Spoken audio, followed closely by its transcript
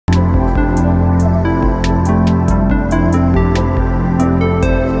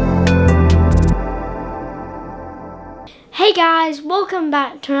Hey guys, welcome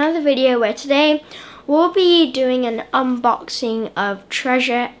back to another video where today we'll be doing an unboxing of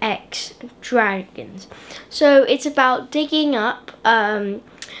Treasure X Dragons. So it's about digging up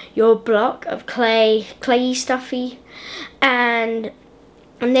your block of clay stuffy, and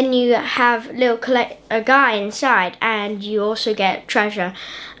then you have a guy inside, and you also get treasure.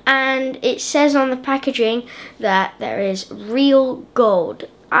 And it says on the packaging that there is real gold.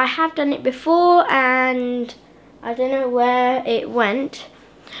 I have done it before and I don't know where it went,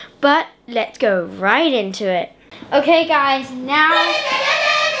 but let's go right into it. Okay guys, now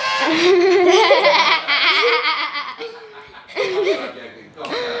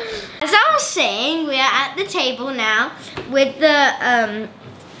as I was saying, we are at the table now with the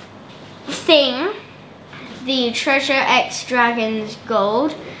the Treasure X Dragons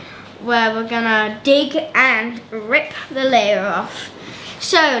Gold, where we're gonna dig and rip the layer off.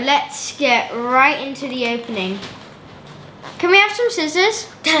 So let's get right into the opening. Can we have some scissors?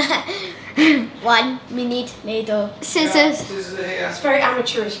 1 minute later. Scissors. Scissors are here. It's very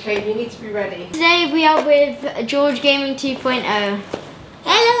amateurish, Kate. You need to be ready. Today we are with George Gaming 2.0.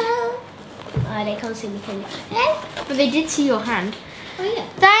 Hello. Oh, they can't see me, can they? Hello. But they did see your hand. Oh yeah.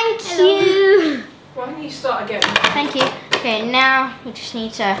 Thank Hello. you. Why don't you start again? Thank you. Okay, now we just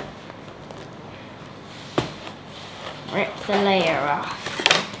need to rip the layer off.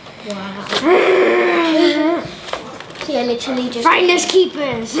 Wow. So you're literally just Finders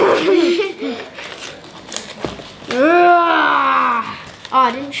keepers. Oh,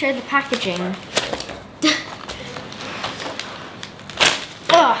 I didn't show the packaging.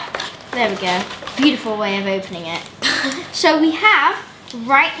 Oh, there we go. Beautiful way of opening it. So we have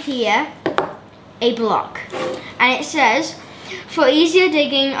right here a block, and it says, for easier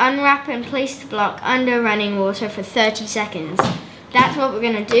digging, unwrap and place the block under running water for 30 seconds. That's what we're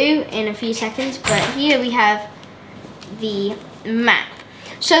gonna do in a few seconds, but here we have the map.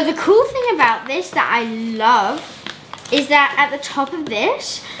 So the cool thing about this that I love is that at the top of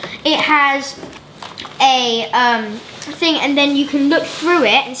this, it has a thing, and then you can look through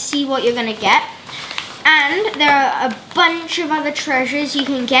it and see what you're gonna get. And there are a bunch of other treasures you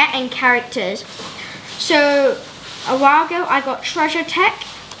can get and characters. So a while ago I got Treasure Tech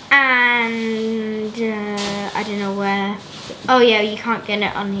and I don't know where. Oh yeah, you can't get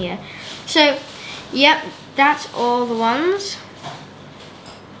it on here. So yep, that's all the ones.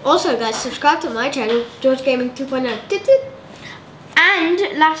 Also guys, subscribe to my channel, George Gaming 2.0. And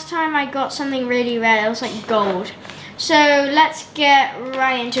last time I got something really rare, it was like gold. So let's get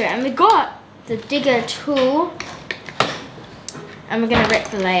right into it. And we got the digger tool, and we're gonna rip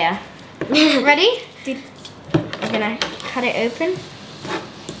the layer. Ready? I'm gonna cut it open.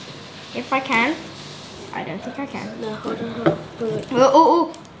 If I can. I don't think I can. No, hold on.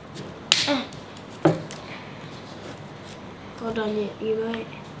 Oh. Hold on, you might.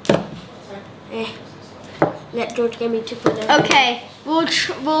 Let George Gaming 2.0. Okay, we'll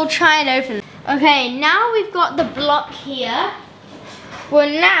try and open. Okay, now we've got the block here.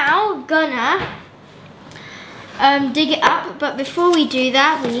 We're now gonna dig it up, but before we do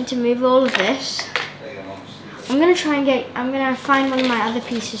that, we need to move all of this. I'm gonna find one of my other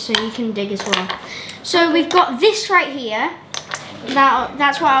pieces so you can dig as well. So we've got this right here.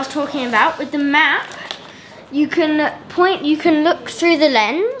 That's what I was talking about. With the map, you can look through the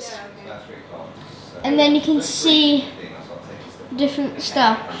lens, and then you can see different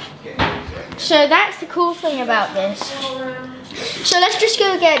stuff. So that's the cool thing about this. So let's just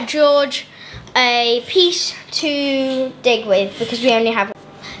go get George a piece to dig with, because we only have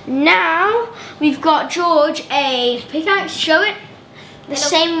one. Now we've got George a pickaxe. Show it. The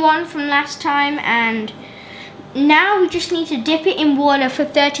same one from last time, and now we just need to dip it in water for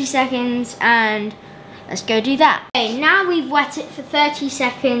 30 seconds, and let's go do that. Okay, now we've wet it for 30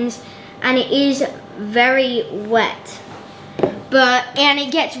 seconds, and it is very wet, and it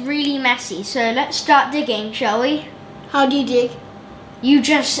gets really messy. So let's start digging, shall we? How do you dig? You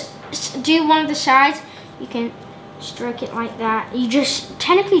just do one of the sides. You can stroke it like that. You just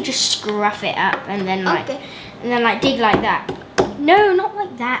technically just scruff it up, and then like dig like that. No, not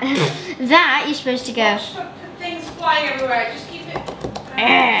like that. That you're supposed to go. Things flying everywhere. Just keep it.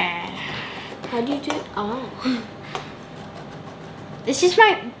 How do you do it? Oh. This is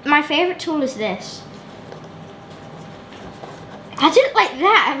my favorite tool is this. I did it like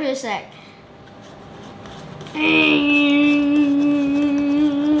that for a sec.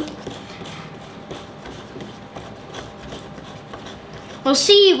 We'll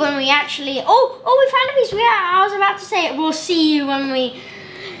see you when we actually. Oh, we found a piece. I was about to say it. We'll see you when we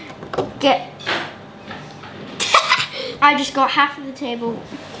get. I just got half of the table.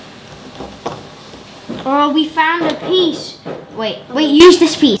 Oh, we found a piece. Wait, use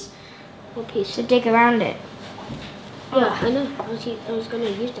this piece What piece? to dig around it. Yeah, I know. I was gonna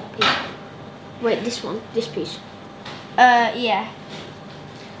use that piece. Wait, this one. This piece. Yeah.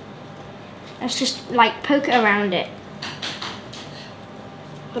 Let's just like poke it around it.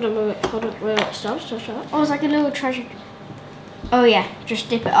 Hold on, wait. Stop. Oh, it's like a little treasure. Oh yeah, just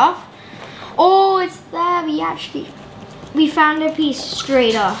dip it off. Oh, it's there. We found a piece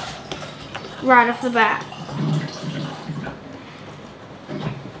straight off. Right off the bat.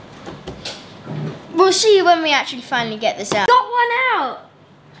 We'll see when we actually finally get this out. Got one out!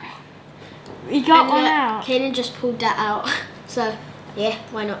 We got one out. Kaden just pulled that out. So, yeah,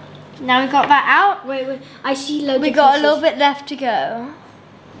 why not? Now we got that out. Wait. I see loads We of got a pieces. little bit left to go.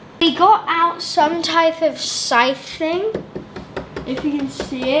 We got out some type of scythe thing. If you can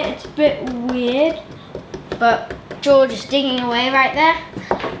see it, it's a bit weird. But George is digging away right there.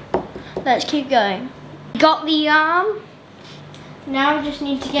 Let's keep going. Got the arm. Now we just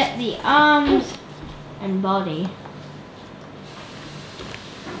need to get the arms and body.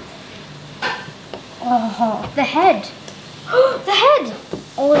 Oh, the head. The head.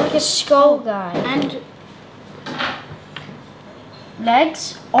 Oh, like a skull guy. And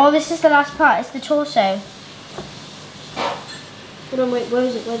Legs. Oh, this is the last part. It's the torso. hold on, wait. Where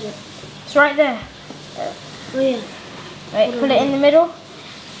is it? It's right there. Oh yeah. Wait, put it in the middle.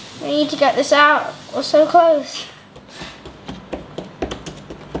 We need to get this out. We're so close.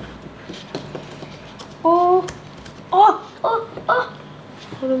 Oh.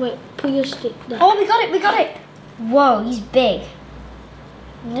 Hold on, wait. Put your stick there. Oh, we got it. Whoa, he's big.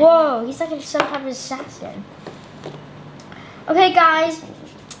 Whoa, he's like some type of assassin. Okay, guys.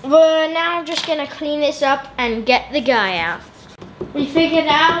 We're now just going to clean this up and get the guy out. We figured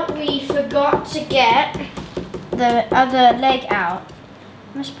out we forgot to get the other leg out.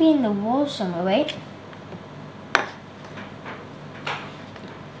 Must be in the wall somewhere, wait.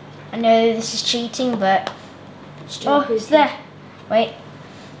 I know this is cheating, but... Oh, it's there. Wait.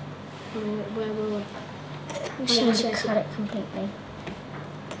 Where? I'm just going to cut it completely.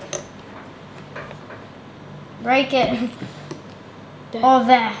 Break it. There. Oh,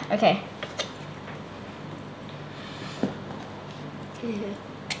 there. Okay.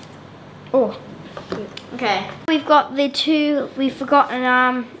 Oh. Okay. We've got the two. We've forgotten an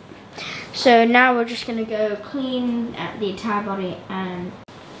arm. So now we're just gonna go clean at the entire body, and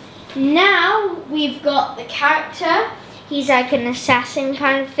now we've got the character. He's like an assassin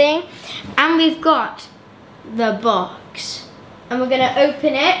kind of thing, and we've got the box, and we're gonna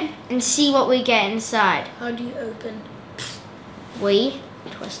open it and see what we get inside. How do you open? We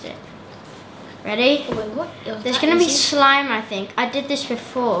twist it. Ready? Oh, wait, what? There's gonna be slime, I think. I did this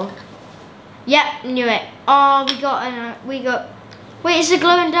before. Yep, knew it. Oh, we got. Wait, it's a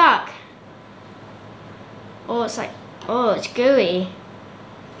glow in dark. Oh, it's like. Oh, it's gooey.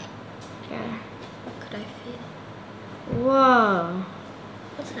 Yeah. What could I feel? Whoa.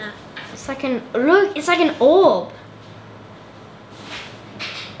 What's that? It's like an look. It's like an orb.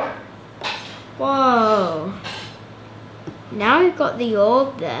 Whoa. Now we've got the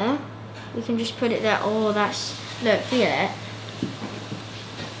orb there. We can just put it there. Oh, that's. Look, feel it.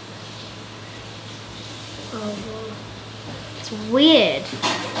 Oh, wow. It's weird.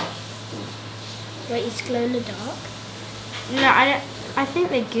 Wait, it's glow in the dark? No, I don't. I think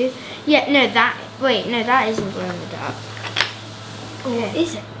they're good. Yeah, no, that. Wait, no, that isn't glow in the dark. What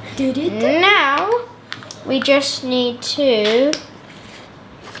is it? Now we just need to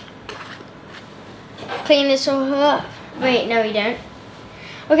clean this all up. Wait, no, we don't.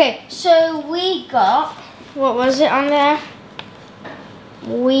 Okay, so we got. What was it on there?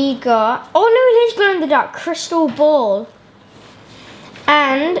 We got. Oh no, it is glow in the dark. Crystal ball.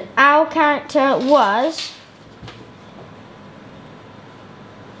 And our character was.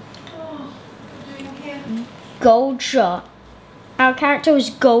 Gold Shot. Our character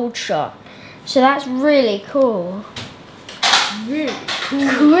was Gold Shot. So that's really cool. Really cool.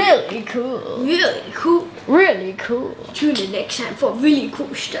 Really cool. Really cool. Really cool. Tune in next time for really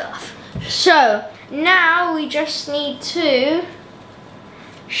cool stuff. So now we just need to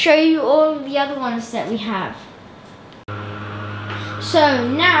show you all the other ones that we have. So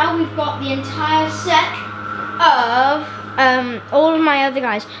now we've got the entire set of all of my other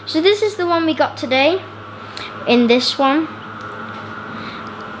guys. So this is the one we got today in this one.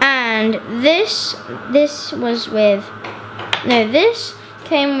 And this was with, no, this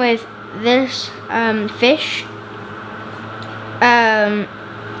came with this fish.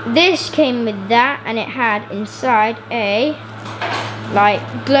 This came with that, and it had inside a like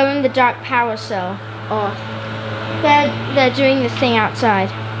glow in the dark power cell. Oh, they're doing the thing outside.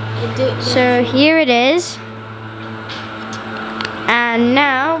 So here it is. And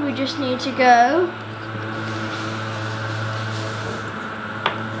now we just need to go.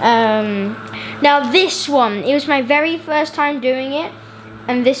 Now this one, it was my very first time doing it,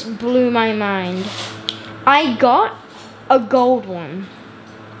 and this blew my mind. I got a gold one.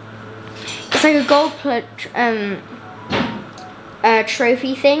 It's like a gold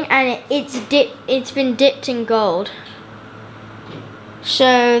trophy thing, and it's been dipped in gold.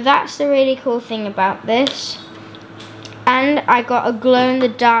 So that's the really cool thing about this. And I got a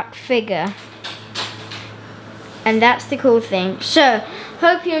glow-in-the-dark figure. And that's the cool thing. So,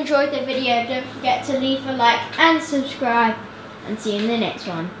 hope you enjoyed the video. Don't forget to leave a like and subscribe. And see you in the next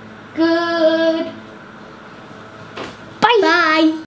one. Good. Bye. Bye.